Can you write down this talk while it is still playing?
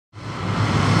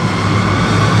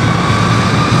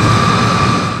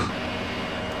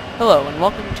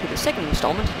second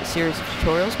installment in a series of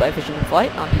tutorials by Vision in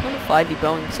Flight on how to fly the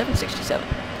Boeing 767.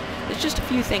 There's just a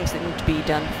few things that need to be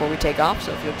done before we take off,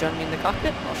 so if you'll join me in the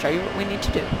cockpit, I'll show you what we need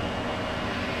to do.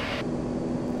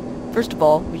 First of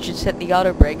all, we should set the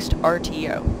auto brakes to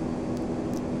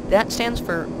RTO. That stands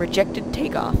for Rejected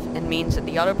Takeoff and means that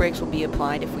the auto brakes will be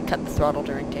applied if we cut the throttle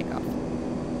during takeoff.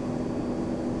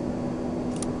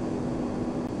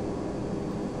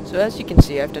 So as you can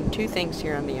see, I've done two things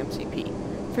here on the MCP.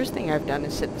 First thing I've done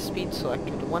is set the speed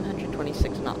selector to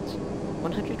 126 knots.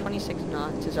 126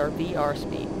 knots is our VR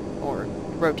speed, or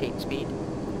rotate speed.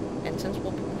 And since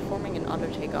we'll be performing an auto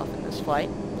takeoff in this flight,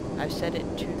 I've set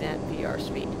it to that VR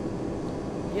speed.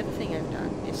 The other thing I've done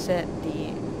is set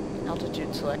the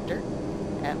altitude selector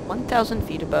at 1,000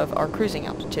 feet above our cruising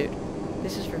altitude.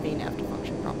 This is for VNAV to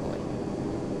function properly.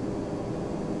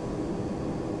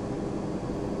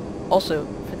 Also,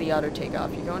 for the auto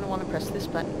takeoff, you're going to want to press this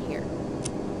button here.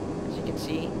 As you can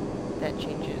see, that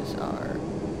changes our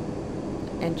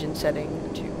engine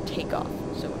setting to takeoff.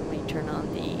 So when we turn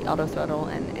on the auto throttle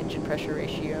and engine pressure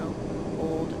ratio,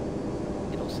 hold,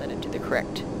 it'll set it to the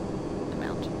correct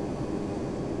amount.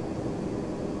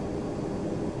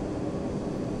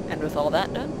 And with all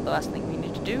that done, the last thing we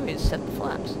need to do is set the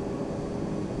flaps.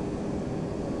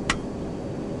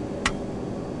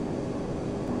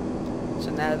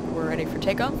 So now that we're ready for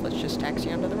takeoff, let's just taxi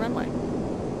onto the runway.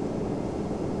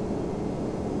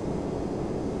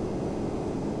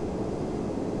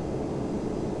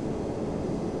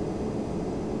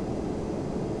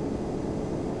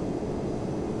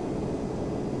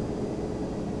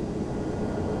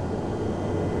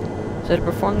 So to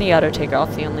perform the auto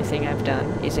takeoff, the only thing I've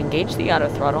done is engage the auto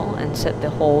throttle and set the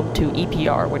hold to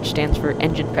EPR, which stands for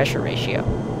engine pressure ratio.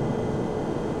 And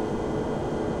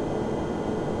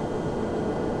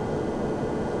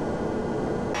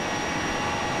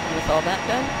with all that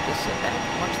done, just sit back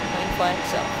and watch the plane fly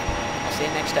itself. I'll see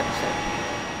you next episode.